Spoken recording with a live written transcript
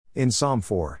In Psalm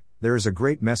 4, there is a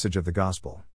great message of the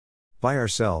gospel. By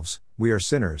ourselves, we are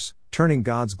sinners, turning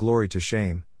God's glory to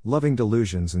shame, loving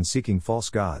delusions and seeking false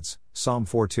gods, Psalm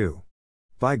 4:2.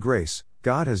 By grace,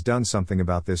 God has done something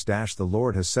about this. The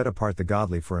Lord has set apart the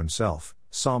godly for himself,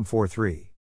 Psalm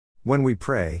 4:3. When we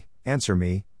pray, answer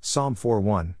me, Psalm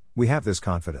 4:1, we have this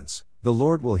confidence, the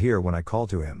Lord will hear when I call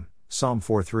to him, Psalm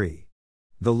 4:3.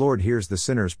 The Lord hears the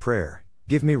sinner's prayer,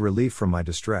 give me relief from my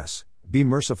distress, be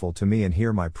merciful to me and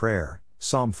hear my prayer,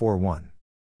 Psalm 4:1.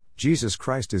 Jesus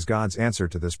Christ is God's answer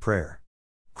to this prayer.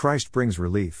 Christ brings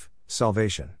relief,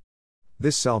 salvation.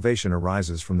 This salvation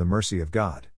arises from the mercy of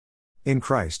God. In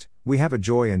Christ, we have a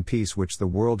joy and peace which the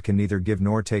world can neither give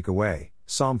nor take away,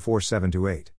 Psalm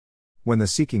 4:7-8. When the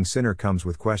seeking sinner comes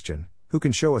with question, who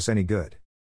can show us any good?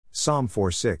 Psalm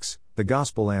 4:6, the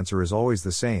gospel answer is always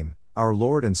the same, our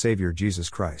Lord and Savior Jesus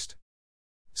Christ.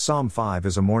 Psalm 5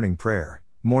 is a morning prayer,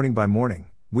 morning by morning,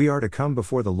 we are to come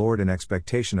before the Lord in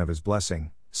expectation of his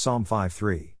blessing, Psalm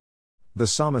 5:3. The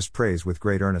psalmist prays with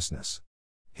great earnestness.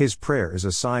 His prayer is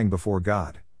a sighing before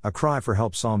God, a cry for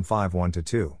help, Psalm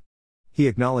 5:1-2. He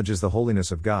acknowledges the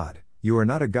holiness of God, you are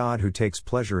not a God who takes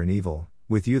pleasure in evil,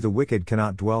 with you the wicked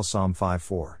cannot dwell, Psalm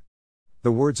 5:4.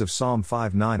 The words of Psalm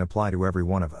 5:9 apply to every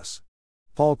one of us.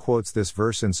 Paul quotes this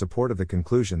verse in support of the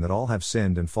conclusion that all have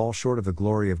sinned and fall short of the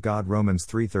glory of God, Romans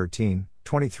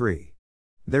 3:13-23.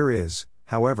 There is,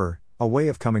 however, a way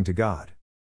of coming to God.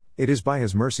 It is by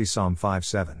his mercy, Psalm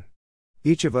 5:7.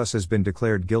 Each of us has been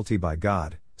declared guilty by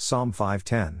God, Psalm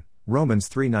 5:10, Romans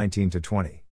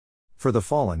 3:19-20. For the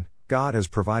fallen, God has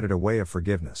provided a way of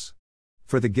forgiveness.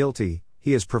 For the guilty,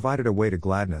 he has provided a way to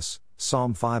gladness,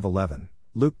 Psalm 5:11,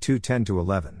 Luke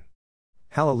 2:10-11.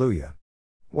 Hallelujah!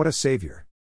 What a Savior!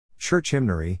 Church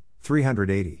Hymnary,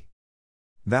 380.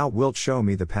 Thou wilt show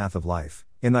me the path of life,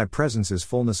 in thy presence is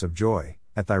fullness of joy,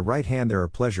 at thy right hand there are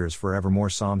pleasures forevermore,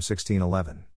 Psalm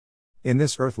 16:11. In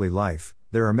this earthly life,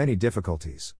 there are many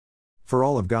difficulties. For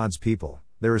all of God's people,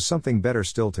 there is something better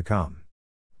still to come.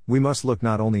 We must look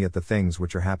not only at the things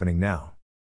which are happening now.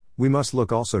 We must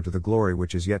look also to the glory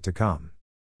which is yet to come.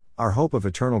 Our hope of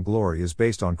eternal glory is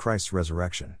based on Christ's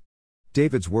resurrection.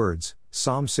 David's words,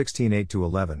 Psalm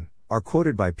 16:8-11, are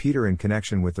quoted by Peter in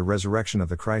connection with the resurrection of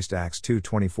the Christ, Acts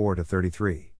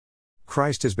 2:24-33.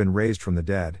 Christ has been raised from the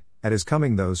dead, at his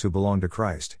coming those who belong to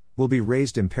Christ will be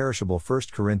raised imperishable,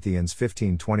 1 Corinthians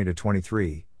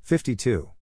 15:20-23, 52.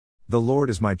 The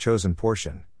Lord is my chosen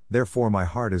portion, therefore my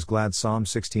heart is glad, Psalm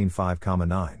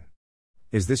 16:5-9.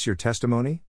 Is this your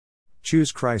testimony?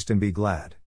 Choose Christ and be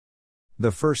glad.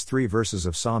 The first 3 verses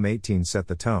of Psalm 18 set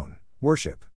the tone,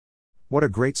 worship. What a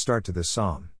great start to this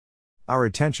psalm. Our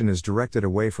attention is directed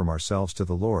away from ourselves to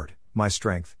the Lord, my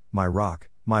strength, my rock,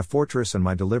 my fortress and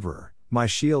my deliverer, my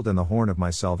shield and the horn of my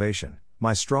salvation,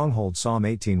 my stronghold, Psalm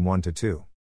 18:1-2.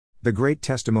 The great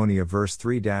testimony of verse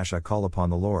 3- I call upon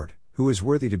the Lord, who is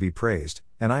worthy to be praised,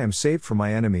 and I am saved from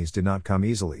my enemies did not come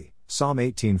easily, Psalm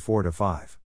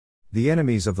 18:4-5. The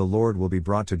enemies of the Lord will be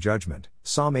brought to judgment,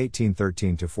 Psalm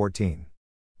 18:13-14.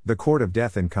 The cord of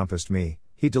death encompassed me,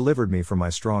 he delivered me from my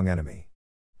strong enemy.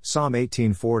 Psalm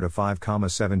 18:4-5,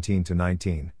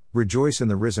 17-19, rejoice in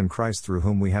the risen Christ through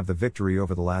whom we have the victory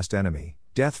over the last enemy,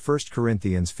 death, 1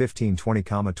 Corinthians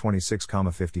 15:20, 26,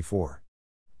 54.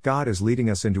 God is leading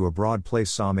us into a broad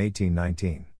place, Psalm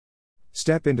 18:19.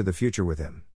 Step into the future with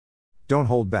him. Don't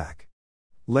hold back.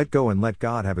 Let go and let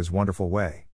God have his wonderful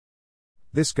way.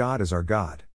 This God is our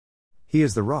God. He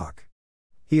is the rock.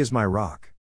 He is my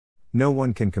rock. No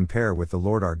one can compare with the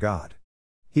Lord our God.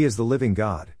 He is the living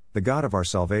God, the God of our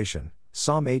salvation,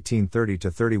 Psalm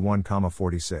 18:30-31,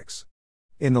 46.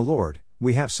 In the Lord,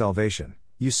 we have salvation,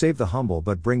 you save the humble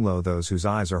but bring low those whose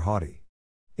eyes are haughty.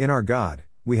 In our God,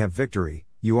 we have victory,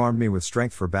 you armed me with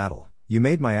strength for battle, you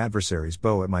made my adversaries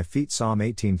bow at my feet, Psalm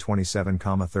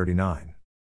 18:27, 39.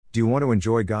 Do you want to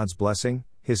enjoy God's blessing,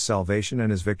 his salvation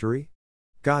and his victory?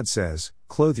 God says,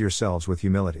 clothe yourselves with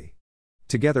humility.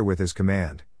 Together with his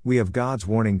command, we have God's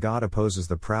warning. God opposes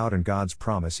the proud and God's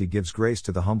promise he gives grace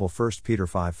to the humble, 1 Peter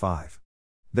 5:5.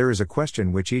 There is a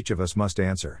question which each of us must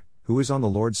answer, who is on the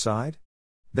Lord's side?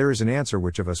 There is an answer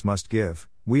which of us must give,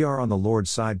 we are on the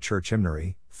Lord's side. Church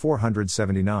Hymnary,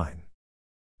 479.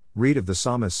 Read of the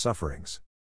psalmist's sufferings.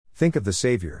 Think of the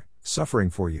Savior, suffering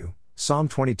for you, Psalm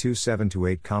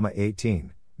 22:7-8,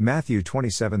 18, Matthew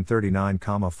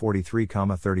 27:39, 43,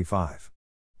 35.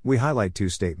 We highlight 2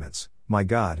 statements, my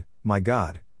God,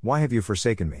 why have you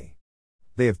forsaken me?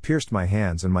 They have pierced my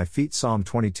hands and my feet, Psalm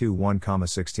 22:1,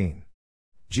 16.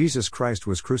 Jesus Christ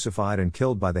was crucified and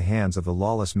killed by the hands of the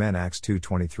lawless men, Acts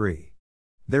 2:23.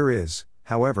 There is,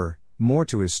 however, more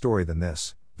to his story than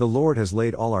this. The Lord has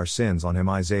laid all our sins on him.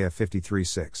 Isaiah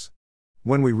 53:6.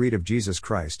 When we read of Jesus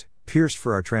Christ, pierced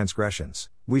for our transgressions,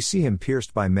 we see him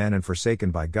pierced by men and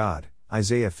forsaken by God.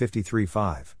 Isaiah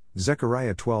 53:5,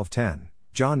 Zechariah 12:10,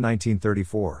 John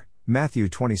 19:34, Matthew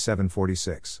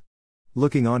 27:46.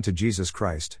 Looking on to Jesus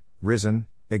Christ, risen,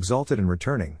 exalted and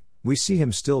returning, we see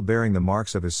him still bearing the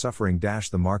marks of his suffering.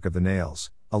 The mark of the nails,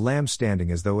 a lamb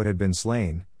standing as though it had been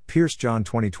slain, pierced. John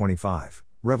 20:25,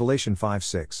 Revelation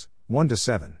 5:6,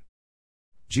 1-7.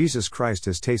 Jesus Christ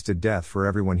has tasted death for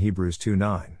everyone. Hebrews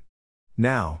 2:9.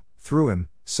 Now, through him,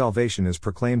 salvation is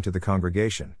proclaimed to the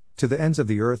congregation, to the ends of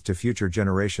the earth, to future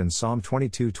generations. Psalm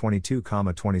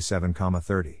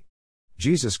 22:27-30.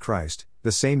 Jesus Christ,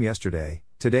 the same yesterday,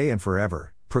 today and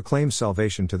forever, proclaims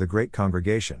salvation to the great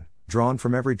congregation, drawn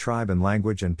from every tribe and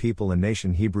language and people and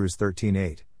nation. Hebrews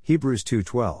 13:8, Hebrews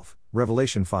 2:12,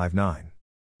 Revelation 5:9.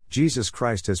 Jesus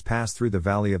Christ has passed through the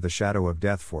valley of the shadow of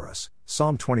death for us.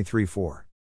 Psalm 23:4.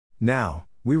 Now,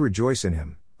 we rejoice in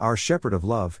him, our shepherd of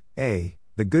love, A,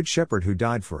 the good shepherd who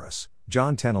died for us.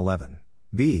 John 10:11.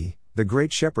 B, the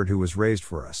great shepherd who was raised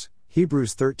for us.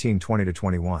 Hebrews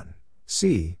 13:20-21.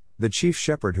 C, the chief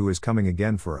shepherd who is coming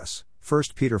again for us.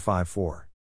 1 Peter 5:4.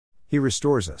 He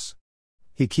restores us.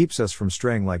 He keeps us from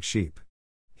straying like sheep.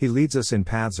 He leads us in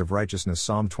paths of righteousness.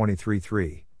 Psalm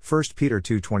 23:3, 1 Peter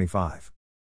 2:25.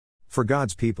 For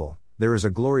God's people, there is a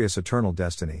glorious eternal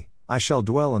destiny. I shall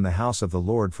dwell in the house of the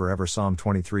Lord forever. Psalm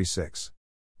 23:6.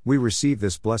 We receive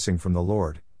this blessing from the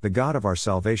Lord, the God of our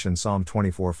salvation. Psalm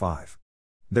 24:5.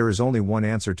 There is only one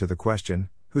answer to the question,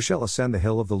 who shall ascend the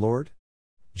hill of the Lord?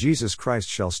 Jesus Christ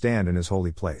shall stand in his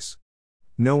holy place.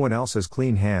 No one else has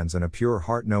clean hands and a pure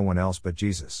heart, no one else but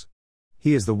Jesus.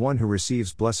 He is the one who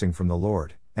receives blessing from the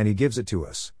Lord, and he gives it to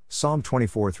us. Psalm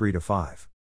 24:3-5.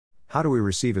 How do we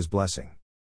receive his blessing?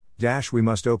 We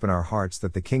must open our hearts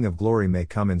that the King of Glory may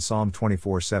come in. Psalm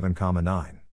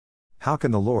 24:7-9. How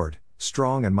can the Lord,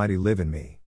 strong and mighty, live in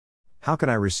me? How can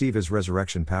I receive his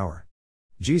resurrection power?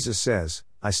 Jesus says,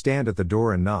 I stand at the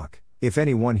door and knock. If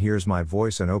anyone hears my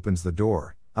voice and opens the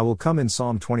door, I will come in.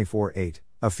 Psalm 24:8,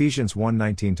 Ephesians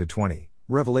 1:19-20,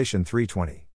 Revelation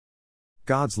 3:20.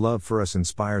 God's love for us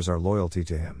inspires our loyalty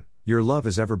to him. Your love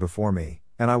is ever before me,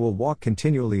 and I will walk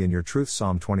continually in your truth.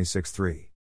 Psalm 26:3.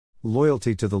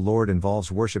 Loyalty to the Lord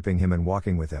involves worshiping him and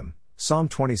walking with him. Psalm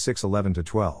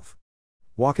 26:11-12.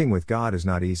 Walking with God is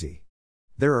not easy.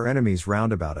 There are enemies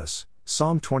round about us.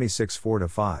 Psalm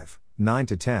 26:4-5,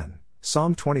 9-10,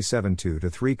 Psalm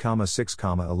 27:2-3,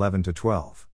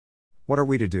 6:11-12. What are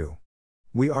we to do?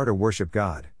 We are to worship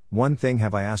God. One thing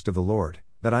have I asked of the Lord,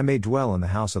 that I may dwell in the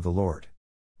house of the Lord.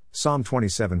 Psalm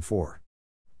 27:4.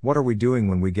 What are we doing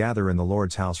when we gather in the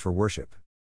Lord's house for worship?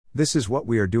 This is what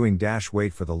we are doing.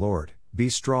 Wait for the Lord, be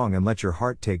strong and let your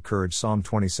heart take courage. Psalm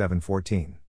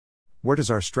 27:14. Where does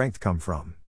our strength come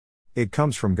from? It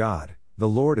comes from God. The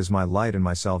Lord is my light and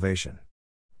my salvation.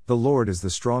 The Lord is the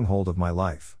stronghold of my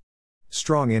life.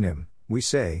 Strong in him, we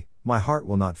say, my heart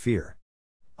will not fear.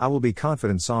 I will be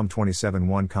confident. Psalm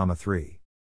 27:1-3.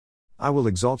 I will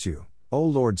exalt you, O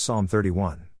Lord. Psalm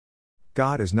 31.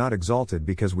 God is not exalted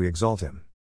because we exalt him.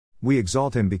 We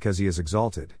exalt him because he is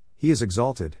exalted. He is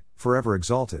exalted, forever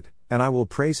exalted, and I will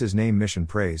praise his name. Mission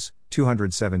Praise,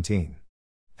 217.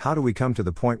 How do we come to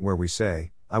the point where we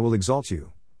say, I will exalt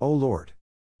you, O Lord?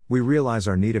 We realize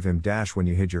our need of him. When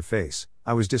you hid your face,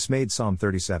 I was dismayed. Psalm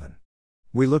 37.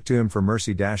 We look to him for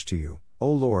mercy. To you,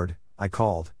 O Lord, I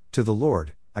called, to the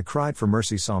Lord, I cried for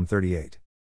mercy. Psalm 38.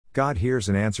 God hears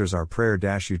and answers our prayer.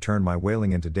 You turned my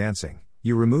wailing into dancing,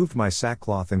 you removed my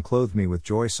sackcloth and clothed me with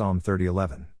joy. Psalm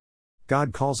 30:11.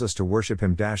 God calls us to worship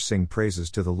him. Sing praises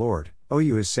to the Lord, O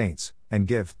you his saints, and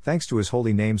give thanks to his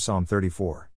holy name. Psalm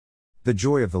 34. The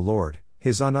joy of the Lord,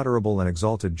 his unutterable and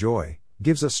exalted joy,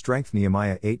 gives us strength.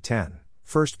 Nehemiah 8:10,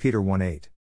 1 Peter 1:8.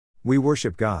 We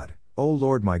worship God. O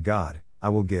Lord my God, I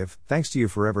will give thanks to you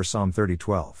forever. Psalm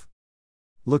 30:12.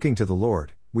 Looking to the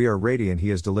Lord, we are radiant. He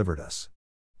has delivered us.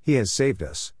 He has saved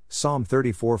us. Psalm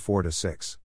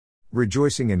 34:4-6.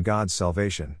 Rejoicing in God's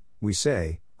salvation, we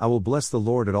say, I will bless the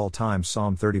Lord at all times.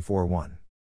 Psalm 34:1.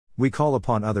 We call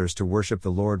upon others to worship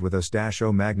the Lord with us.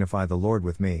 O magnify the Lord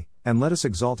with me, and let us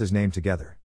exalt his name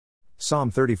together. Psalm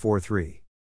 34:3.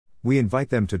 We invite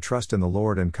them to trust in the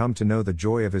Lord and come to know the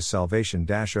joy of his salvation.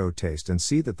 O taste and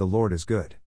see that the Lord is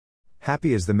good.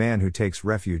 Happy is the man who takes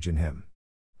refuge in him.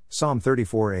 Psalm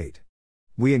 34:8.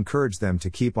 We encourage them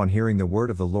to keep on hearing the word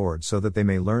of the Lord so that they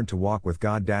may learn to walk with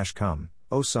God. Come,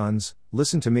 O sons,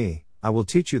 listen to me, I will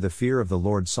teach you the fear of the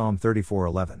Lord. Psalm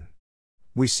 34:11.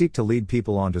 We seek to lead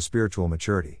people on to spiritual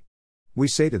maturity. We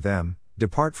say to them,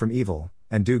 depart from evil,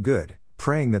 and do good,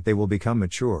 praying that they will become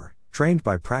mature, Trained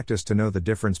by practice to know the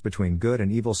difference between good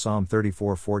and evil. Psalm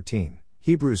 34:14,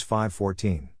 Hebrews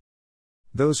 5:14.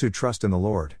 Those who trust in the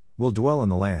Lord will dwell in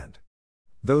the land.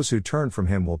 Those who turn from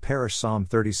him will perish. Psalm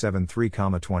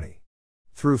 37:3-20.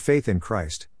 Through faith in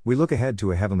Christ, we look ahead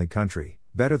to a heavenly country,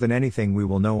 better than anything we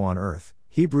will know on earth.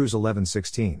 Hebrews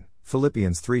 11:16,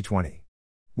 Philippians 3:20.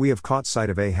 We have caught sight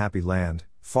of a happy land,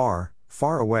 far,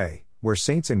 far away, where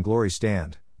saints in glory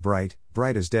stand, bright,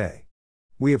 bright as day.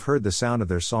 We have heard the sound of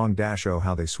their song. Oh,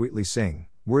 how they sweetly sing,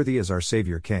 worthy is our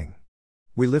Savior King.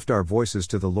 We lift our voices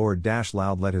to the Lord.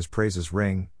 Loud let his praises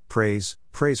ring, praise,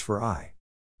 praise for I.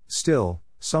 Still,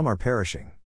 some are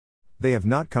perishing. They have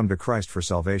not come to Christ for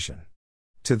salvation.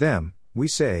 To them, we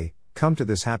say, come to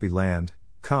this happy land,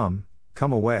 come,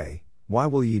 come away, why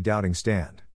will ye doubting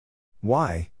stand?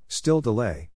 Why, still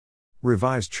delay?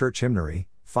 Revised Church Hymnary,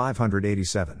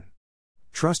 587.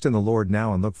 Trust in the Lord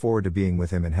now and look forward to being with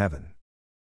him in heaven.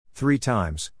 3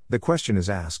 times, the question is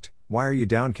asked, why are you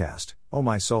downcast, O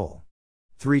my soul?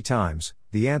 3 times,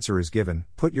 the answer is given,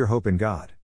 put your hope in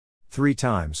God. 3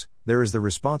 times, there is the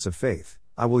response of faith,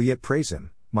 I will yet praise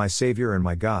him, my Savior and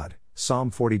my God,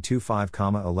 Psalm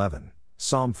 42:5-11,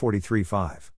 Psalm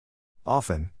 43:5.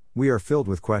 Often, we are filled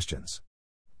with questions.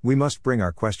 We must bring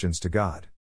our questions to God.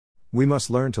 We must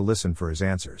learn to listen for his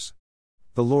answers.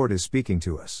 The Lord is speaking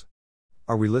to us.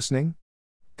 Are we listening?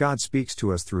 God speaks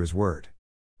to us through his word.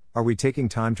 Are we taking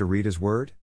time to read his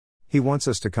word? He wants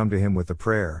us to come to him with the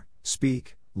prayer,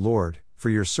 speak, Lord, for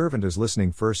your servant is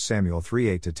listening. 1 Samuel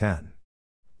 3:8-10.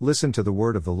 Listen to the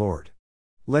word of the Lord.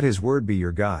 Let his word be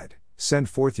your guide, send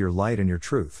forth your light and your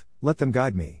truth, let them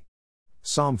guide me.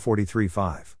 Psalm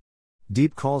 43:5.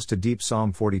 Deep calls to deep.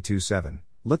 Psalm 42:7,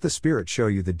 let the Spirit show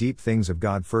you the deep things of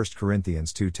God. 1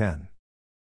 Corinthians 2:10.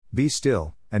 Be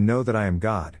still, and know that I am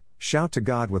God, shout to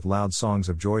God with loud songs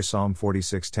of joy. Psalm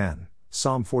 46:10,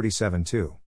 Psalm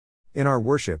 47:2. In our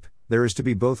worship, there is to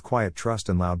be both quiet trust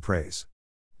and loud praise.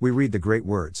 We read the great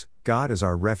words, God is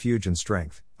our refuge and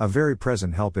strength, a very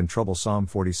present help in trouble. Psalm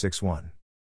 46:1.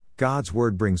 God's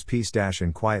word brings peace.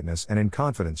 In quietness and in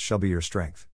confidence shall be your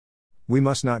strength. We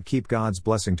must not keep God's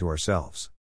blessing to ourselves.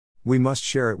 We must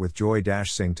share it with joy.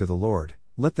 Sing to the Lord,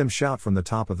 let them shout from the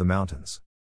top of the mountains.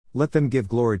 Let them give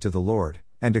glory to the Lord,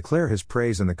 and declare his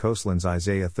praise in the coastlands.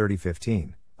 Isaiah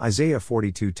 30:15, Isaiah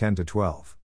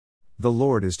 42:10-12. The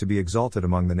Lord is to be exalted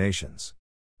among the nations.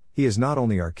 He is not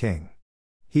only our King.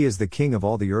 He is the King of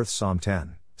all the earth. Psalm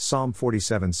 10, Psalm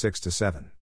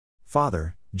 47:6-7.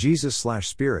 Father,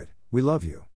 Jesus/Spirit, we love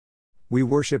you. We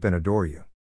worship and adore you.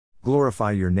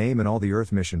 Glorify your name in all the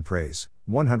earth. Mission Praise,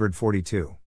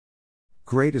 142.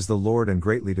 Great is the Lord and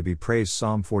greatly to be praised.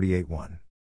 Psalm 48:1.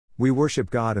 We worship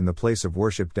God in the place of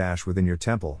worship. Within your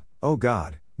temple, O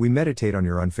God, we meditate on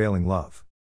your unfailing love.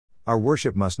 Our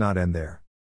worship must not end there.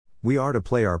 We are to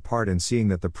play our part in seeing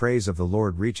that the praise of the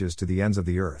Lord reaches to the ends of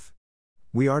the earth.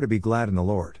 We are to be glad in the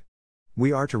Lord.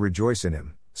 We are to rejoice in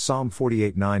him. Psalm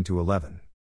 48:9-11.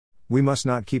 We must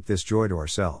not keep this joy to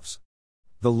ourselves.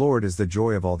 The Lord is the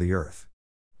joy of all the earth.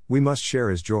 We must share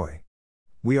his joy.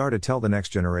 We are to tell the next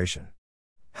generation.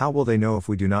 How will they know if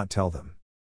we do not tell them?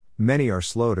 Many are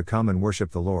slow to come and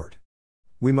worship the Lord.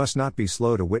 We must not be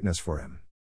slow to witness for him.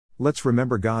 Let's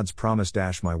remember God's promise.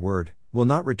 My word will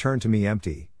not return to me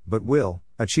empty, but will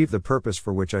achieve the purpose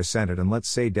for which I sent it. And let's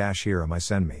say, here am I,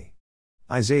 send me.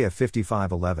 Isaiah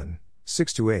 55:11,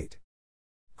 6-8.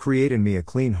 Create in me a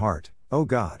clean heart, O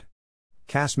God.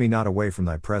 Cast me not away from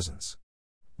thy presence.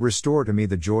 Restore to me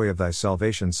the joy of thy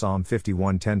salvation. Psalm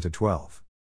 51:10-12.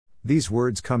 These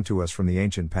words come to us from the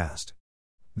ancient past.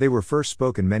 They were first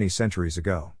spoken many centuries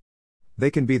ago.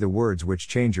 They can be the words which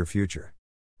change your future.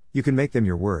 You can make them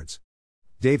your words.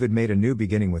 David made a new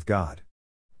beginning with God.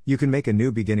 You can make a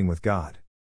new beginning with God.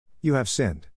 You have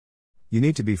sinned. You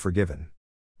need to be forgiven.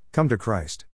 Come to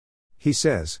Christ. He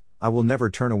says, I will never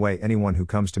turn away anyone who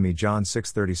comes to me. John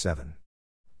 6:37.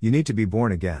 You need to be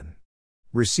born again.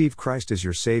 Receive Christ as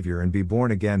your Savior and be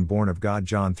born again, born of God.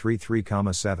 John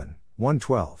 3:3-7,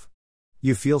 1:12.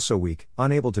 You feel so weak,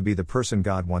 unable to be the person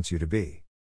God wants you to be.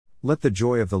 Let the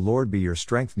joy of the Lord be your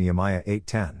strength. Nehemiah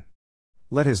 8:10.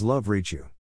 Let his love reach you.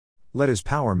 Let his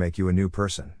power make you a new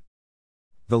person.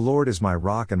 The Lord is my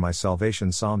rock and my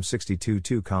salvation. Psalm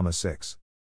 62:2-6.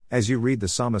 As you read the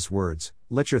psalmist's words,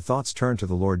 let your thoughts turn to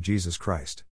the Lord Jesus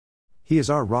Christ. He is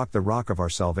our rock, the rock of our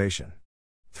salvation.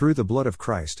 Through the blood of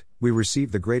Christ, we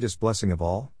receive the greatest blessing of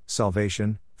all,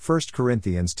 salvation. 1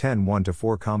 Corinthians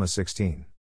 10:1-4-16.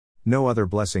 No other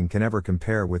blessing can ever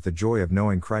compare with the joy of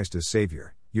knowing Christ as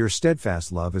Savior. Your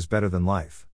steadfast love is better than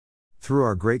life. Through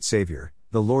our great Savior,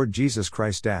 the Lord Jesus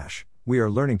Christ, we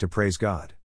are learning to praise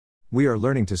God. We are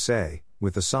learning to say,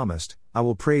 with the psalmist, I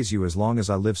will praise you as long as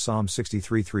I live. Psalm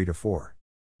 63 3-4.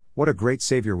 What a great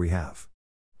Savior we have.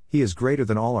 He is greater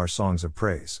than all our songs of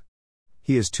praise.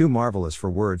 He is too marvelous for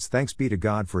words. Thanks be to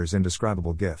God for His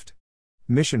indescribable gift.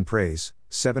 Mission Praise,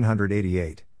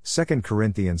 788, 2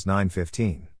 Corinthians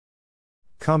 9:15.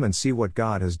 Come and see what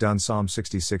God has done. Psalm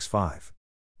 66:5.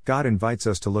 God invites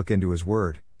us to look into His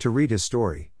Word, to read His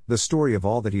story, the story of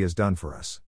all that He has done for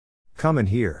us. Come and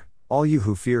hear, all you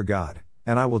who fear God,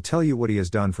 and I will tell you what He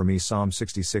has done for me. Psalm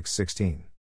 66:16.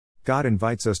 God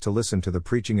invites us to listen to the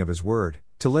preaching of His Word,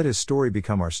 to let His story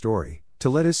become our story, to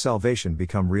let His salvation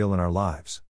become real in our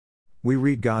lives. We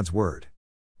read God's Word.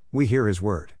 We hear His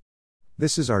Word.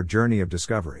 This is our journey of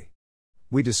discovery.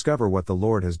 We discover what the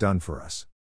Lord has done for us.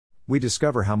 We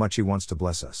discover how much He wants to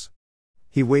bless us.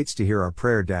 He waits to hear our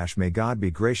prayer. May God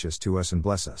be gracious to us and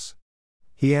bless us.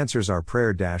 He answers our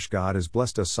prayer. God has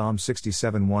blessed us. Psalm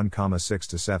 67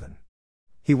 1,6-7.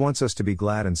 He wants us to be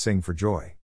glad and sing for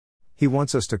joy. He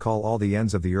wants us to call all the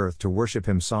ends of the earth to worship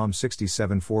Him. Psalm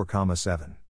 67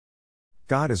 4,7.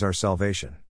 God is our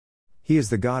salvation. He is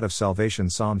the God of salvation.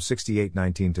 Psalm 68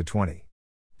 19-20.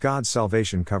 God's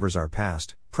salvation covers our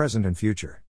past, present and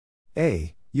future.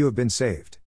 A. You have been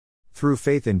saved. Through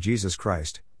faith in Jesus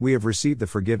Christ, we have received the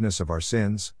forgiveness of our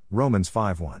sins, Romans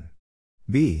 5:1.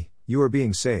 B. You are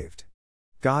being saved.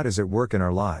 God is at work in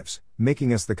our lives,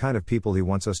 making us the kind of people He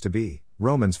wants us to be,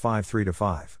 Romans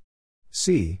 5:3-5.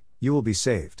 C. You will be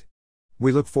saved.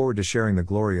 We look forward to sharing the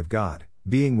glory of God,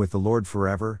 being with the Lord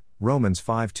forever, Romans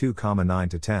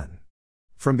 5:2-9-10.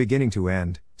 From beginning to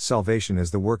end, salvation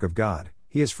is the work of God.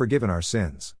 He has forgiven our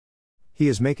sins. He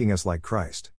is making us like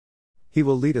Christ. He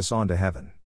will lead us on to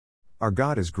heaven. Our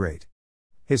God is great.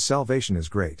 His salvation is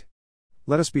great.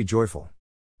 Let us be joyful.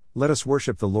 Let us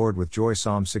worship the Lord with joy.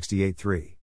 Psalm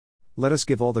 68:3. Let us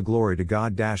give all the glory to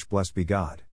God. Blessed be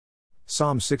God.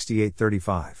 Psalm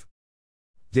 68:35.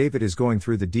 David is going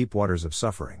through the deep waters of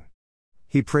suffering.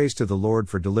 He prays to the Lord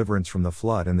for deliverance from the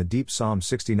flood and the deep. Psalm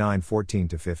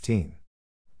 69:14-15.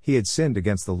 He had sinned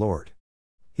against the Lord.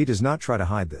 He does not try to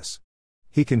hide this.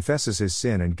 He confesses his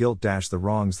sin and guilt. The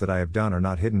wrongs that I have done are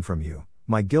not hidden from you,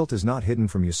 my guilt is not hidden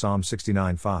from you. Psalm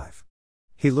 69:5.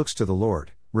 He looks to the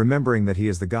Lord, remembering that He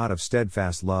is the God of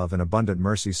steadfast love and abundant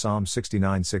mercy. Psalm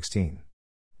 69:16.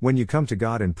 When you come to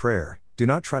God in prayer, do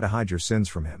not try to hide your sins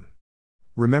from Him.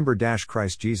 Remember,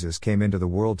 Christ Jesus came into the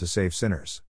world to save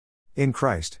sinners. In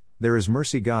Christ, there is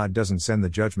mercy. God doesn't send the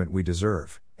judgment we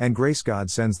deserve, and grace.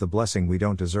 God sends the blessing we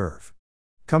don't deserve.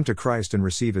 Come to Christ and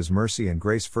receive His mercy and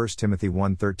grace. 1 Timothy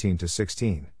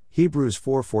 1:13-16, Hebrews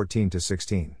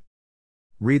 4:14-16.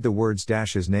 Read the words.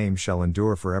 His name shall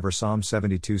endure forever. Psalm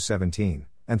 72:17,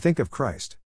 and think of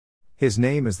Christ. His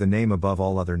name is the name above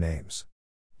all other names.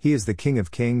 He is the King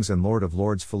of kings and Lord of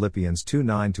lords. Philippians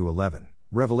 2:9-11,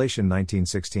 Revelation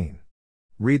 19:16.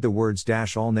 Read the words.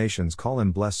 All nations call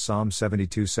Him blessed. Psalm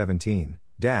 72:17,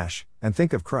 and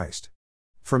think of Christ.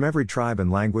 From every tribe and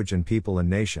language and people and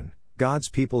nation, God's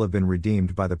people have been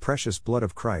redeemed by the precious blood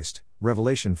of Christ,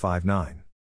 Revelation 5:9.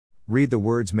 Read the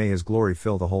words. May His glory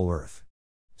fill the whole earth.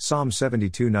 Psalm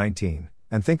 72:19,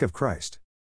 and think of Christ.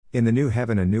 In the new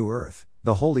heaven and new earth,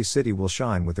 the holy city will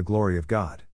shine with the glory of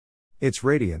God. Its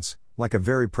radiance, like a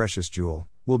very precious jewel,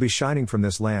 will be shining from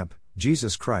this lamp,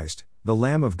 Jesus Christ, the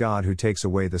Lamb of God who takes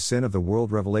away the sin of the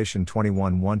world. Revelation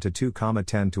 21:1-2,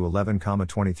 10-11,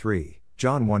 23,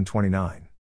 John 1:29.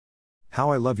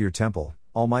 How I love your temple,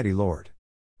 Almighty Lord.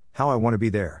 How I want to be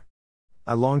there.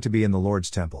 I long to be in the Lord's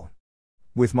temple.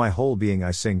 With my whole being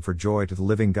I sing for joy to the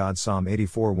living God. Psalm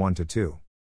 84 1-2.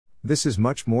 This is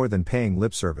much more than paying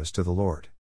lip service to the Lord.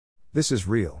 This is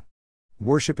real.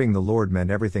 Worshipping the Lord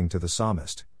meant everything to the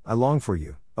psalmist. I long for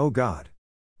you, O God.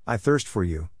 I thirst for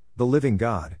you, the living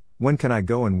God. When can I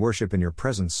go and worship in your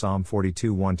presence? Psalm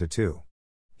 42 1-2.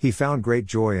 He found great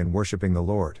joy in worshiping the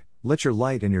Lord. Let your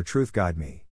light and your truth guide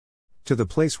me to the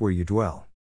place where you dwell.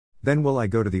 Then will I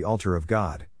go to the altar of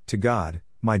God, to God,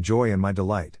 my joy and my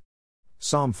delight.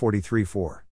 Psalm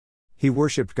 43:4. He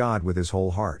worshipped God with his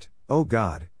whole heart. O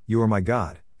God, you are my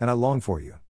God, and I long for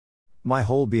you. My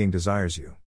whole being desires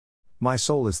you. My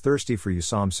soul is thirsty for you.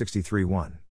 Psalm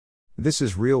 63:1. This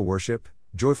is real worship,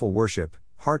 joyful worship,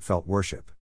 heartfelt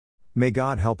worship. May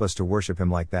God help us to worship Him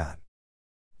like that.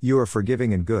 You are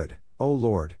forgiving and good, O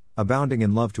Lord, abounding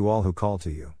in love to all who call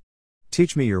to you.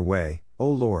 Teach me your way, O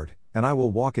Lord, and I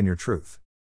will walk in your truth.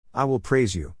 I will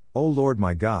praise you, O Lord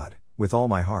my God, with all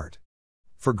my heart.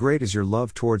 For great is your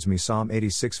love towards me. Psalm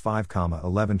 86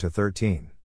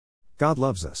 5:11-13. God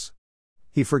loves us.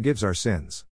 He forgives our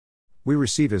sins. We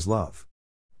receive His love.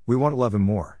 We want to love Him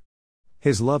more.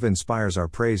 His love inspires our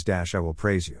praise. I will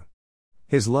praise you.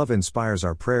 His love inspires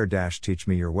our prayer. Teach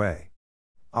me your way.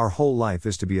 Our whole life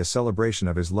is to be a celebration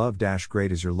of His love.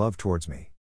 Great is your love towards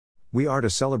me. We are to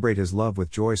celebrate His love with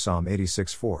joy. Psalm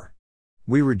 86:4.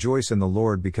 We rejoice in the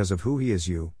Lord because of who He is.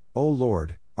 You, O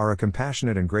Lord, are a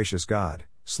compassionate and gracious God,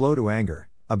 slow to anger,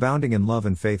 abounding in love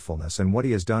and faithfulness, and what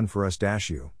He has done for us.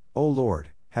 You, O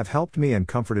Lord, have helped me and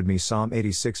comforted me. Psalm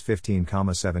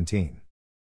 86:15-17.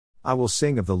 I will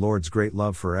sing of the Lord's great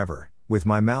love forever, with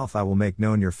my mouth I will make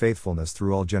known your faithfulness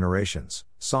through all generations.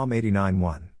 Psalm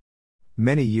 89:1.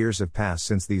 Many years have passed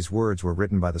since these words were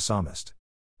written by the psalmist.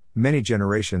 Many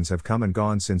generations have come and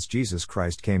gone since Jesus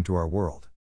Christ came to our world.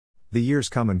 The years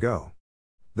come and go.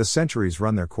 The centuries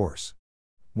run their course.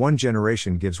 One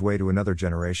generation gives way to another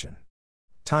generation.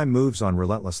 Time moves on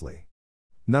relentlessly.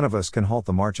 None of us can halt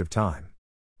the march of time.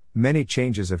 Many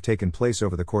changes have taken place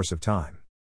over the course of time.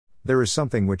 There is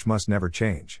something which must never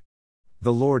change.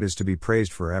 The Lord is to be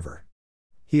praised forever.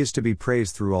 He is to be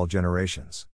praised through all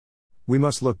generations. We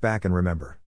must look back and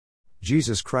remember.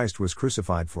 Jesus Christ was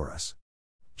crucified for us.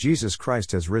 Jesus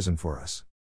Christ has risen for us.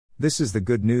 This is the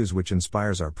good news which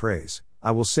inspires our praise.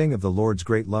 I will sing of the Lord's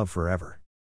great love forever.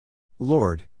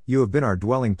 Lord, you have been our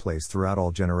dwelling place throughout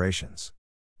all generations.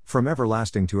 From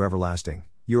everlasting to everlasting,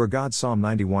 you are God. Psalm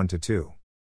 91:2.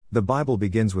 The Bible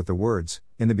begins with the words,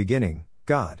 "In the beginning,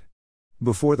 God."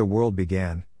 Before the world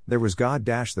began, there was God.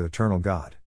 The eternal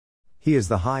God. He is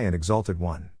the high and exalted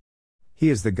one. He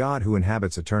is the God who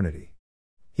inhabits eternity.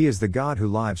 He is the God who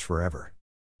lives forever.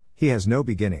 He has no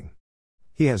beginning.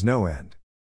 He has no end.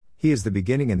 He is the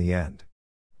beginning and the end.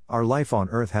 Our life on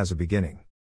earth has a beginning.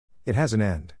 It has an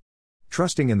end.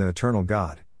 Trusting in the eternal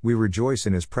God, we rejoice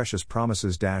in His precious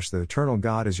promises. The eternal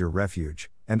God is your refuge,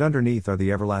 and underneath are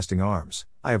the everlasting arms.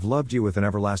 I have loved you with an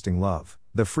everlasting love.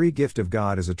 The free gift of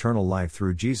God is eternal life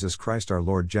through Jesus Christ our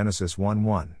Lord. Genesis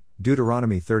 1:1,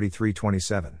 Deuteronomy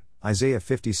 33:27, Isaiah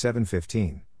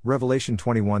 57:15, Revelation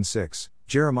 21:6,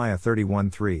 Jeremiah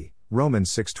 31:3,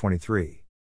 Romans 6:23.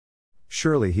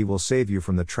 Surely He will save you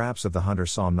from the traps of the hunter.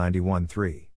 Psalm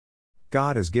 91:3.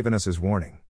 God has given us His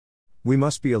warning. We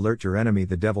must be alert. Your enemy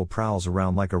the devil prowls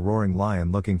around like a roaring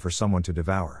lion looking for someone to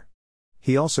devour.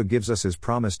 He also gives us His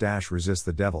promise. Resist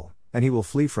the devil, and he will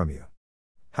flee from you.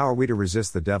 How are we to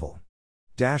resist the devil?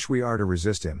 We are to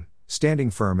resist him, standing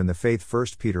firm in the faith.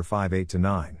 1 Peter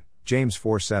 5:8-9, James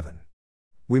 4:7.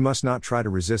 We must not try to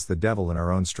resist the devil in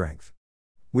our own strength.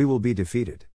 We will be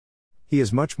defeated. He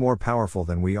is much more powerful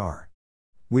than we are.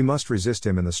 We must resist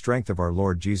him in the strength of our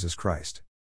Lord Jesus Christ.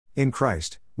 In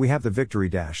Christ, we have the victory.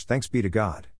 Thanks be to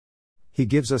God. He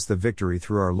gives us the victory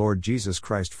through our Lord Jesus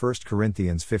Christ. 1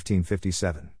 Corinthians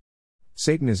 15:57.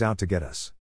 Satan is out to get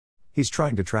us. He's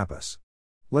trying to trap us.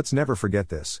 Let's never forget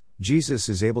this. Jesus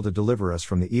is able to deliver us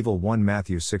from the evil one.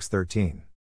 Matthew 6:13.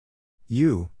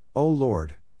 You, O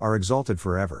Lord, are exalted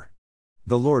forever.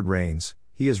 The Lord reigns,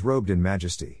 He is robed in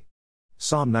majesty.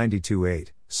 Psalm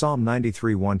 92:8, Psalm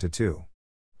 93:1-2.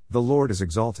 The Lord is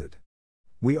exalted.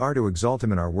 We are to exalt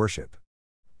Him in our worship.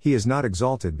 He is not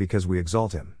exalted because we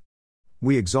exalt Him.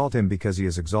 We exalt Him because He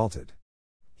is exalted.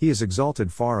 He is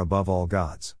exalted far above all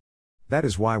gods. That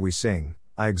is why we sing,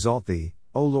 I exalt Thee,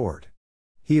 O Lord.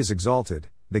 He is exalted,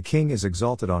 the King is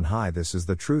exalted on high. This is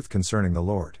the truth concerning the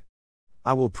Lord.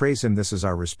 I will praise Him. This is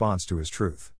our response to His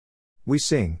truth. We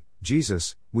sing,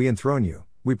 Jesus, we enthrone You,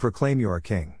 we proclaim You are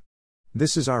King.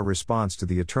 This is our response to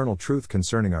the eternal truth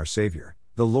concerning our Savior.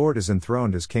 The Lord is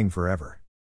enthroned as King forever.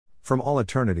 From all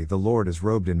eternity the Lord is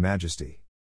robed in majesty.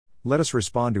 Let us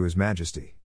respond to His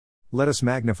majesty. Let us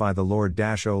magnify the Lord.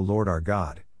 O Lord our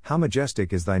God, how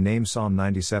majestic is Thy name. Psalm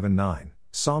 97:9,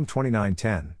 Psalm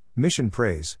 29:10, Mission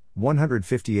Praise,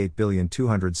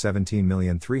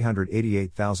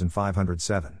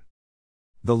 158,217,388,507.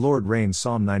 The Lord reigns.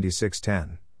 Psalm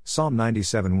 96:10, Psalm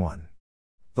 97:1.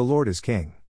 The Lord is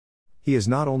King. He is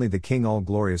not only the King all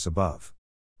glorious above.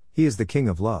 He is the King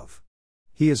of love.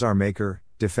 He is our Maker,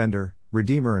 Defender,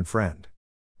 Redeemer and Friend.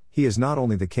 He is not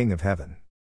only the King of heaven.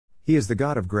 He is the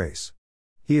God of grace.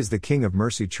 He is the King of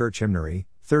mercy. Church Hymnary,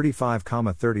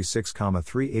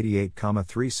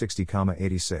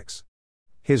 35,36,388,360,86.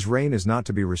 His reign is not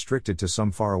to be restricted to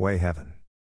some faraway heaven.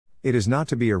 It is not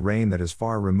to be a reign that is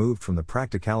far removed from the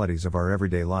practicalities of our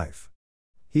everyday life.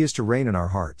 He is to reign in our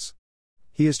hearts.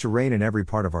 He is to reign in every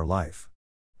part of our life.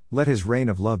 Let His reign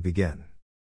of love begin.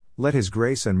 Let His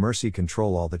grace and mercy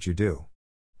control all that you do.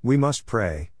 We must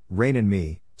pray, reign in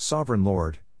me, sovereign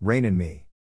Lord, reign in me.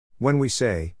 When we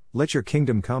say, let Your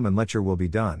kingdom come and let Your will be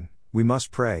done, we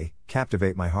must pray,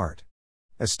 captivate my heart.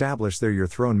 Establish there Your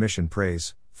throne. Mission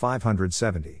Praise,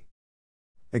 570.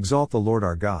 Exalt the Lord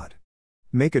our God.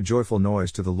 Make a joyful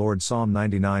noise to the Lord. Psalm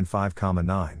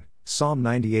 99:5-9, Psalm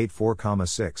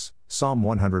 98:4-6, Psalm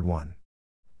 101.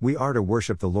 We are to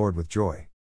worship the Lord with joy.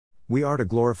 We are to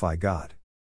glorify God.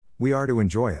 We are to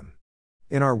enjoy Him.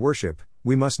 In our worship,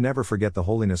 we must never forget the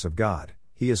holiness of God.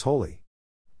 He is holy.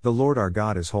 The Lord our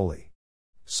God is holy.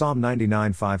 Psalm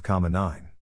 99 5,9.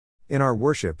 In our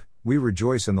worship, we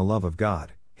rejoice in the love of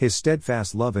God. His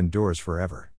steadfast love endures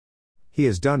forever. He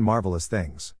has done marvelous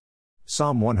things.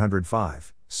 Psalm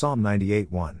 105, Psalm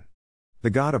 98 1.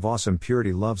 The God of awesome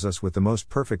purity loves us with the most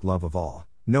perfect love of all.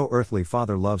 No earthly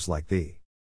father loves like thee.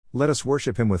 Let us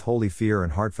worship Him with holy fear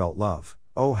and heartfelt love.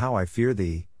 Oh, how I fear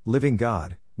thee, living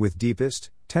God, with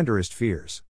deepest, tenderest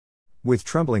fears. With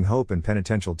trembling hope and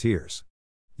penitential tears.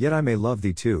 Yet I may love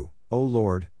thee too, O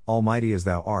Lord, almighty as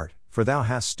thou art, for thou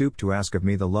hast stooped to ask of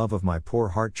me the love of my poor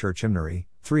heart. Church Hymnary,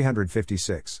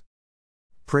 356.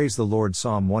 Praise the Lord.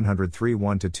 Psalm 103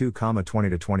 1-2,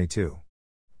 20-22.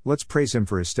 Let's praise Him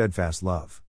for His steadfast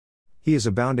love. He is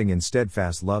abounding in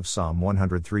steadfast love. Psalm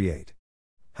 103 8.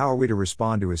 How are we to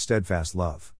respond to His steadfast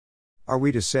love? Are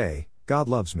we to say, God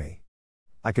loves me?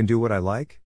 I can do what I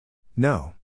like?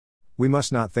 No. We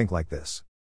must not think like this.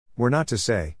 We're not to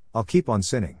say, I'll keep on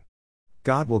sinning.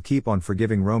 God will keep on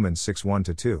forgiving. Romans 6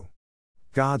 1-2.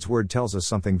 God's word tells us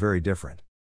something very different.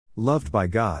 Loved by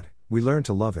God, we learn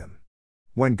to love Him.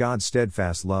 When God's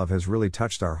steadfast love has really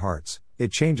touched our hearts,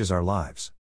 it changes our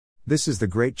lives. This is the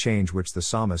great change which the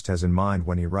psalmist has in mind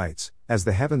when he writes, As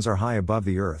the heavens are high above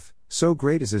the earth, so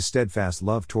great is His steadfast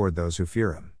love toward those who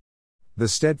fear Him. The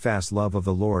steadfast love of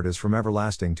the Lord is from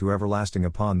everlasting to everlasting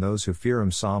upon those who fear Him.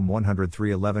 Psalm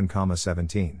 103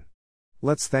 11,17.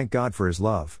 Let's thank God for His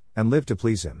love, and live to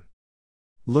please Him.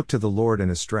 Look to the Lord in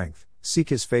His strength, seek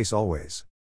His face always.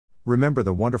 Remember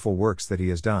the wonderful works that He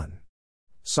has done.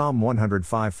 Psalm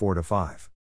 105 4-5.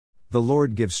 The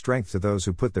Lord gives strength to those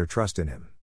who put their trust in Him.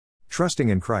 Trusting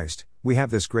in Christ, we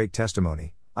have this great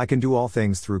testimony, I can do all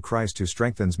things through Christ who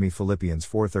strengthens me. Philippians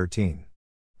 4:13.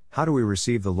 How do we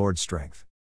receive the Lord's strength?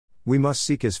 We must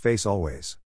seek His face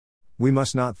always. We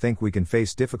must not think we can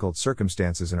face difficult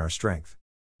circumstances in our strength.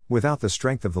 Without the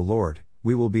strength of the Lord,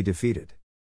 we will be defeated.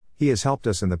 He has helped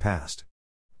us in the past.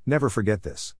 Never forget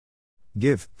this.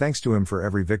 Give thanks to Him for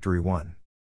every victory won.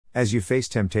 As you face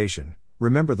temptation,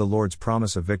 remember the Lord's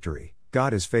promise of victory.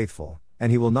 God is faithful,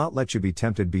 and He will not let you be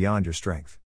tempted beyond your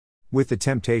strength. With the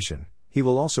temptation, He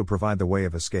will also provide the way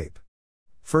of escape.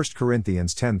 1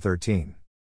 Corinthians 10:13.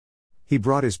 He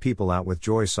brought His people out with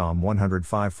joy. Psalm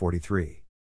 105:43.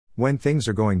 When things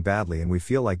are going badly and we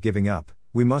feel like giving up,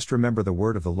 we must remember the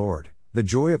word of the Lord. The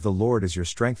joy of the Lord is your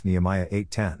strength. Nehemiah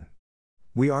 8:10.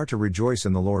 We are to rejoice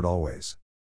in the Lord always.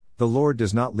 The Lord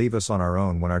does not leave us on our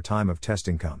own when our time of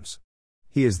testing comes.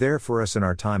 He is there for us in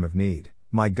our time of need.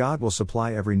 My God will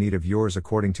supply every need of yours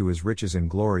according to His riches in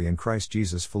glory in Christ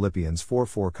Jesus. Philippians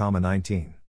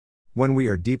 4:4-19. When we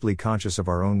are deeply conscious of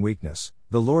our own weakness,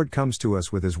 the Lord comes to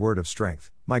us with His word of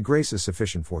strength. My grace is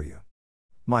sufficient for you.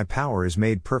 My power is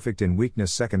made perfect in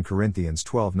weakness. 2 Corinthians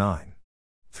 12:9.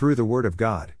 Through the word of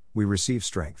God, we receive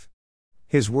strength.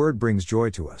 His word brings joy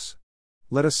to us.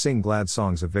 Let us sing glad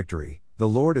songs of victory. The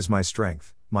Lord is my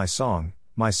strength, my song,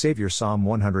 my Savior. Psalm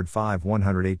 105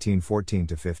 118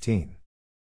 14-15.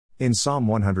 In Psalm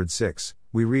 106,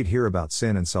 we read here about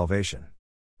sin and salvation.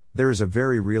 There is a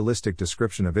very realistic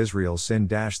description of Israel's sin.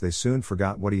 They soon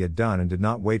forgot what He had done and did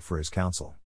not wait for His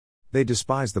counsel. They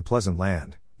despised the pleasant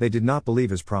land, they did not believe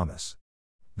His promise.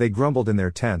 They grumbled in their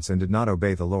tents and did not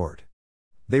obey the Lord.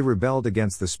 They rebelled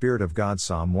against the Spirit of God.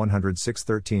 Psalm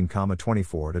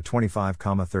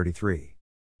 106:13-24-25-33.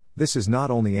 This is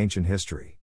not only ancient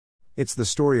history. It's the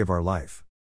story of our life.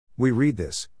 We read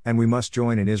this, and we must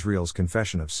join in Israel's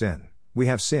confession of sin. We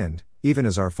have sinned, even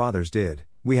as our fathers did.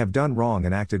 We have done wrong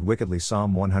and acted wickedly.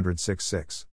 Psalm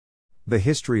 106:6. The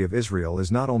history of Israel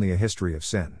is not only a history of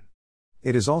sin.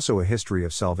 It is also a history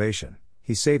of salvation.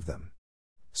 He saved them.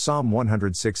 Psalm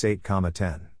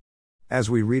 106:8-10. As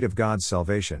we read of God's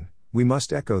salvation, we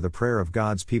must echo the prayer of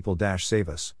God's people. Save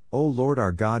us, O Lord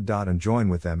our God. And join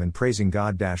with them in praising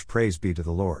God. Praise be to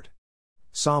the Lord.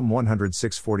 Psalm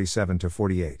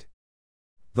 106:47-48.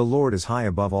 The Lord is high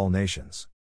above all nations.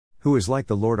 Who is like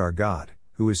the Lord our God,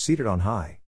 who is seated on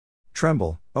high?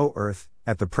 Tremble, O earth,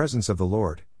 at the presence of the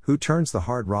Lord, who turns the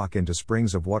hard rock into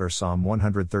springs of water. Psalm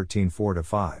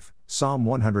 113:4-5, Psalm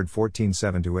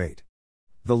 114:7-8.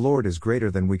 The Lord is greater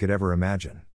than we could ever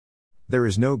imagine. There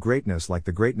is no greatness like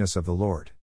the greatness of the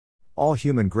Lord. All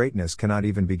human greatness cannot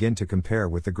even begin to compare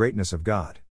with the greatness of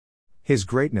God. His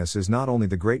greatness is not only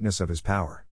the greatness of His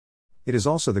power. It is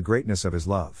also the greatness of His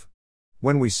love.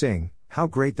 When we sing, How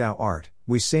Great Thou Art,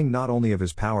 we sing not only of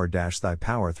His power Thy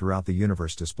power throughout the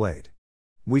universe displayed.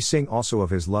 We sing also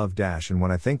of His love And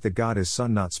when I think that God His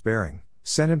Son not sparing,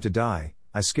 sent Him to die,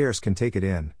 I scarce can take it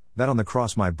in, that on the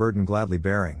cross my burden gladly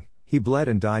bearing, he bled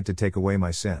and died to take away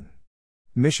my sin.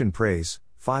 Mission Praise,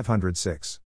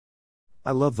 506.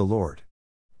 I love the Lord.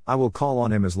 I will call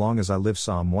on him as long as I live.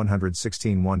 Psalm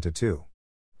 116 1-2.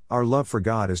 Our love for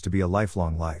God is to be a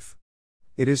lifelong life.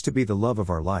 It is to be the love of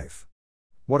our life.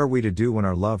 What are we to do when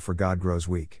our love for God grows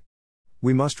weak?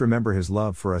 We must remember his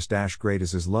love for us. Great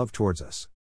is his love towards us.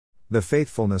 The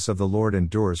faithfulness of the Lord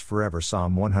endures forever.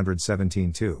 Psalm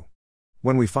 117 2.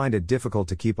 When we find it difficult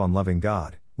to keep on loving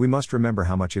God, we must remember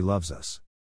how much he loves us.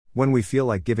 When we feel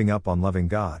like giving up on loving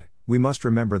God, we must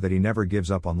remember that he never gives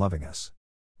up on loving us.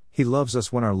 He loves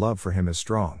us when our love for him is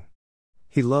strong.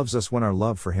 He loves us when our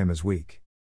love for him is weak.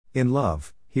 In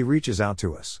love, he reaches out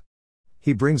to us.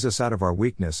 He brings us out of our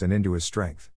weakness and into his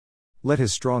strength. Let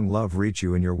his strong love reach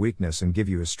you in your weakness and give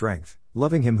you his strength,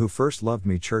 loving him who first loved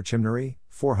me. Church Hymnary,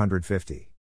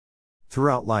 450.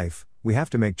 Throughout life, we have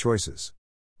to make choices.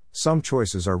 Some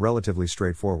choices are relatively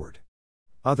straightforward.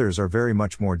 Others are very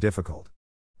much more difficult.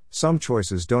 Some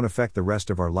choices don't affect the rest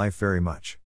of our life very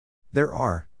much. There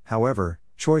are, however,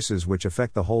 choices which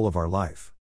affect the whole of our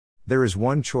life. There is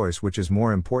one choice which is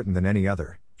more important than any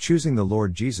other, choosing the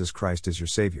Lord Jesus Christ as your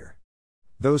Savior.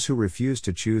 Those who refuse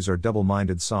to choose are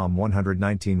double-minded. Psalm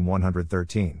 119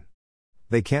 113.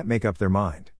 They can't make up their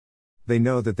mind. They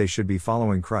know that they should be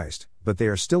following Christ, but they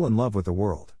are still in love with the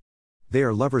world. They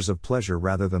are lovers of pleasure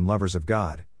rather than lovers of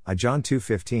God. John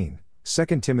 2:15,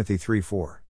 2 Timothy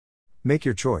 3:4. Make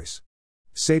your choice.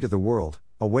 Say to the world,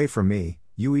 away from me,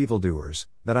 you evildoers,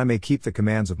 that I may keep the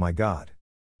commands of my God.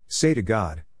 Say to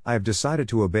God, I have decided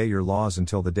to obey your laws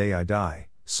until the day I die.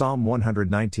 Psalm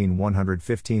 119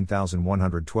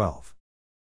 115,112.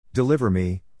 Deliver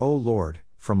me, O Lord,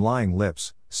 from lying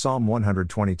lips. Psalm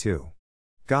 122.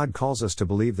 God calls us to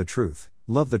believe the truth,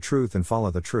 love the truth and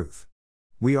follow the truth.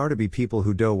 We are to be people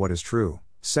who do what is true.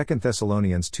 2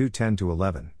 Thessalonians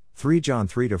 2:10-11, 3 John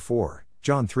 3-4,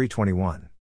 John 3:21.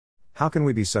 How can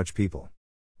we be such people?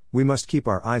 We must keep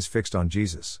our eyes fixed on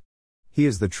Jesus. He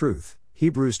is the truth.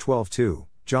 Hebrews 12:2,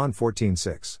 John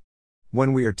 14:6.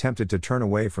 When we are tempted to turn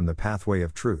away from the pathway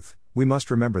of truth, we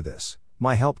must remember this: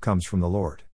 my help comes from the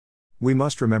Lord. We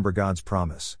must remember God's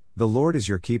promise: the Lord is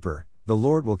your keeper, the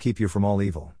Lord will keep you from all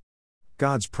evil.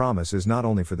 God's promise is not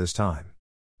only for this time.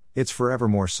 It's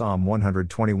forevermore. Psalm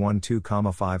 121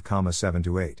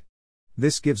 2,5,7-8.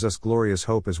 This gives us glorious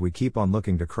hope as we keep on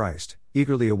looking to Christ,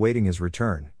 eagerly awaiting his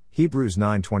return. Hebrews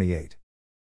 9:28.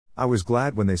 I was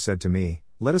glad when they said to me,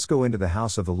 let us go into the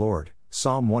house of the Lord.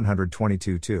 Psalm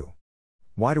 122:2.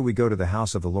 Why do we go to the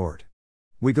house of the Lord?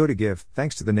 We go to give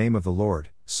thanks to the name of the Lord.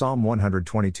 Psalm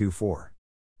 122:4.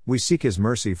 We seek his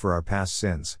mercy for our past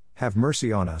sins. Have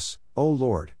mercy on us, O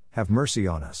Lord, have mercy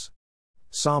on us.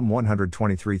 Psalm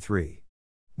 123:3.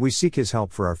 We seek his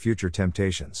help for our future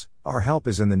temptations. Our help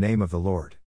is in the name of the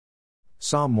Lord.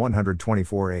 Psalm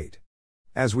 124:8.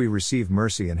 As we receive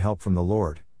mercy and help from the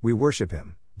Lord, we worship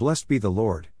him. Blessed be the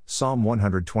Lord. Psalm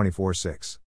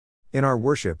 124:6. In our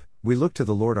worship, we look to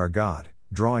the Lord our God,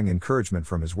 drawing encouragement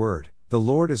from his word. The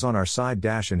Lord is on our side.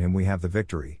 In him we have the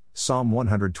victory. Psalm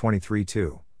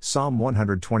 123:2, Psalm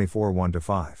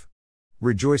 124:1-5.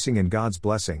 Rejoicing in God's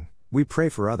blessing, we pray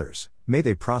for others, may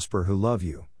they prosper who love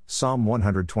you. Psalm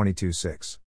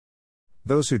 122:6.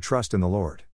 Those who trust in the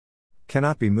Lord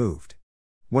cannot be moved.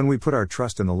 When we put our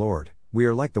trust in the Lord, we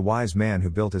are like the wise man who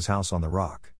built his house on the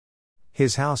rock.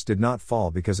 His house did not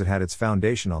fall because it had its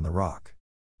foundation on the rock.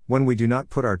 When we do not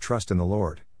put our trust in the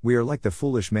Lord, we are like the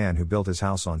foolish man who built his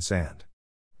house on sand.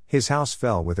 His house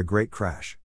fell with a great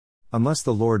crash. Unless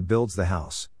the Lord builds the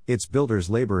house, its builders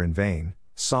labor in vain.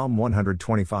 Psalm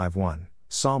 125:1,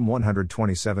 Psalm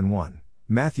 127:1,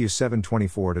 Matthew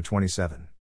 7:24-27.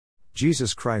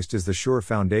 Jesus Christ is the sure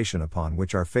foundation upon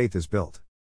which our faith is built.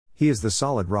 He is the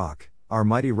solid rock, our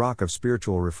mighty rock of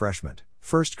spiritual refreshment.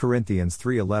 1 Corinthians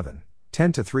 3:11,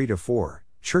 10-3-4,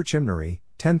 Church Hymnary,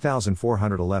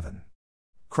 10,411.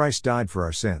 Christ died for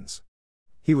our sins.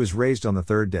 He was raised on the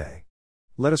third day.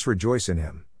 Let us rejoice in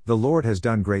him. The Lord has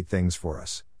done great things for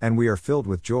us, and we are filled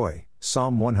with joy.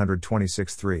 Psalm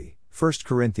 126:3, 1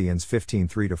 Corinthians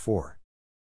 15:3-4.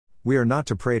 We are not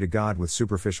to pray to God with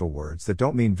superficial words that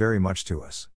don't mean very much to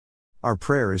us. Our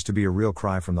prayer is to be a real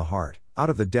cry from the heart. Out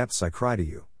of the depths I cry to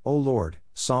you, O Lord.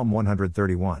 Psalm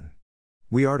 131.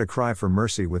 We are to cry for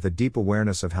mercy with a deep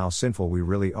awareness of how sinful we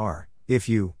really are. If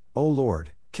you, O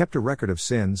Lord, kept a record of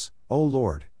sins, O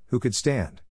Lord, who could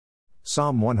stand?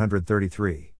 Psalm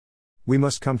 133. We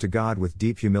must come to God with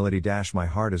deep humility. My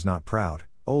heart is not proud,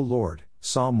 O Lord.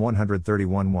 Psalm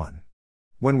 131:1.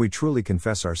 When we truly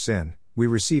confess our sin, we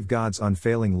receive God's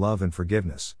unfailing love and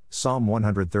forgiveness. Psalm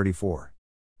 134.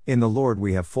 In the Lord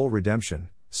we have full redemption,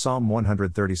 Psalm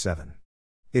 137.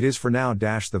 It is for now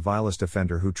the vilest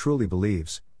offender who truly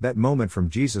believes, that moment from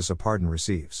Jesus a pardon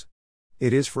receives.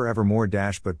 It is forevermore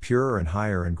but purer and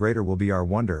higher and greater will be our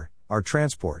wonder, our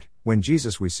transport, when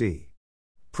Jesus we see.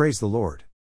 Praise the Lord.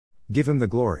 Give him the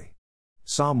glory.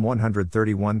 Psalm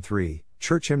 131:3,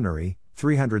 Church Hymnary,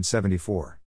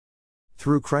 374.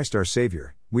 Through Christ our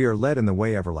Savior, we are led in the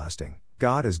way everlasting.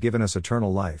 God has given us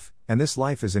eternal life, and this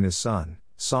life is in his Son,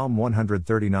 Psalm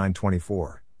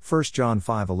 139:24, 1 John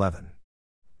 5:11.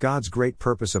 God's great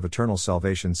purpose of eternal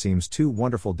salvation seems too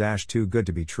wonderful too good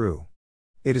to be true.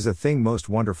 It is a thing most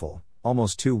wonderful,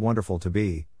 almost too wonderful to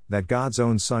be, that God's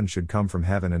own Son should come from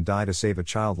heaven and die to save a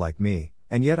child like me,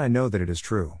 and yet I know that it is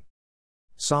true.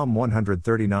 Psalm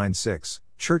 139:6,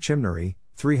 Church Hymnary,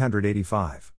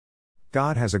 385.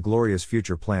 God has a glorious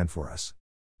future plan for us.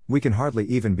 We can hardly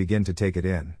even begin to take it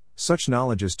in, such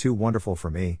knowledge is too wonderful for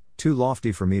me, too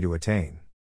lofty for me to attain.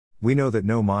 We know that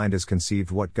no mind has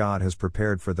conceived what God has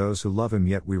prepared for those who love him,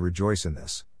 yet we rejoice in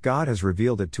this. God has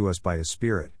revealed it to us by his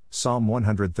Spirit, Psalm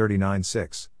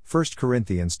 139:6, 1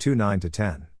 Corinthians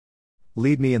 2:9-10.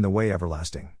 Lead me in the way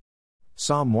everlasting.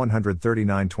 Psalm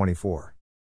 139:24.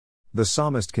 The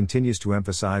psalmist continues to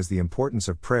emphasize the importance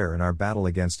of prayer in our battle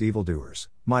against evildoers.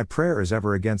 My prayer is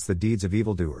ever against the deeds of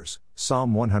evildoers,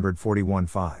 Psalm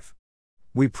 141:5.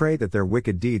 We pray that their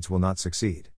wicked deeds will not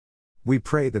succeed. We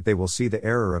pray that they will see the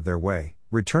error of their way,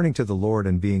 returning to the Lord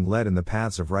and being led in the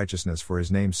paths of righteousness for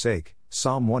his name's sake,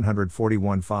 Psalm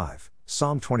 141:5,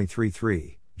 Psalm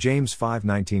 23:3, James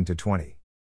 5:19-20.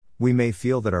 We may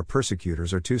feel that our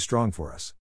persecutors are too strong for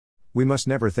us. We must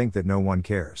never think that no one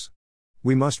cares.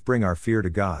 We must bring our fear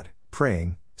to God,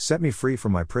 praying, "Set me free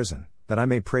from my prison, that I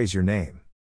may praise your name."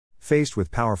 Faced with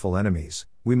powerful enemies,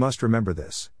 we must remember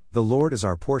this: the Lord is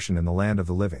our portion in the land of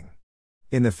the living.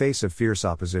 In the face of fierce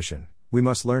opposition, we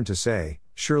must learn to say,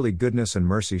 "Surely goodness and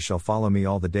mercy shall follow me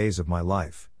all the days of my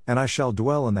life, and I shall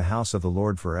dwell in the house of the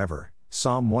Lord forever."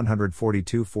 Psalm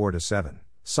 142:4-7,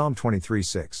 Psalm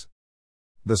 23:6.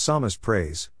 The psalmist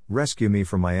prays, "Rescue me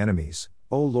from my enemies,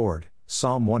 O Lord,"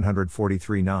 Psalm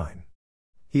 143:9.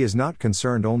 He is not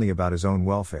concerned only about his own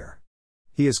welfare.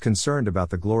 He is concerned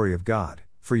about the glory of God.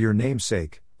 "For your name's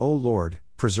sake, O Lord,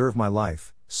 preserve my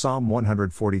life," Psalm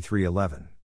 143:11.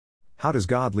 How does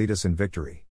God lead us in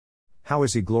victory? How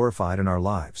is he glorified in our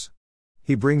lives?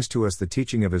 He brings to us the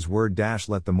teaching of his word.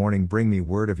 Let the morning bring me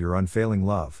word of your unfailing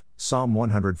love, Psalm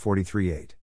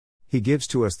 143:8. He gives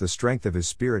to us the strength of his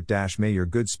Spirit. May your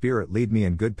good Spirit lead me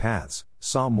in good paths,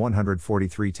 Psalm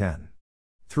 143:10.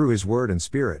 Through his word and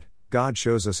Spirit, God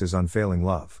shows us his unfailing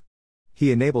love.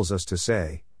 He enables us to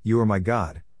say, "You are my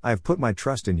God, I have put my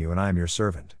trust in you and I am your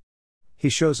servant." He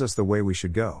shows us the way we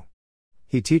should go.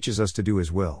 He teaches us to do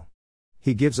his will.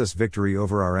 He gives us victory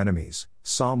over our enemies,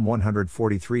 Psalm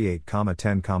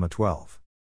 143:8-10-12.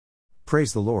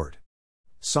 Praise the Lord.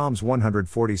 Psalms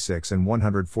 146 and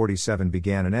 147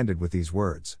 began and ended with these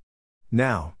words.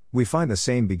 Now, we find the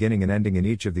same beginning and ending in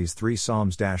each of these three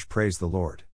Psalms. Praise the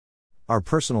Lord. Our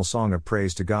personal song of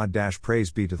praise to God.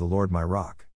 Praise be to the Lord my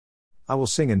rock. I will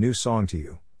sing a new song to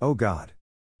you, O God.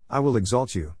 I will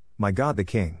exalt you, my God the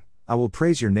King. I will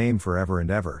praise your name forever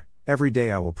and ever, every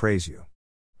day I will praise you.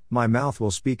 My mouth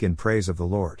will speak in praise of the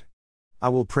Lord. I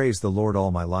will praise the Lord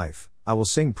all my life, I will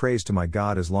sing praise to my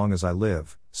God as long as I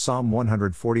live, Psalm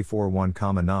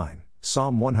 144:1-9,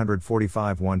 Psalm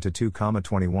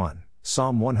 145:1-2-21,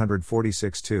 Psalm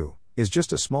 146:2. Is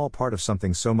just a small part of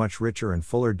something so much richer and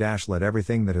fuller. Let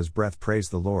everything that has breath praise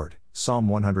the Lord, Psalm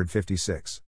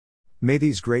 156. May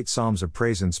these great psalms of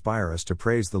praise inspire us to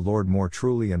praise the Lord more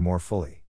truly and more fully.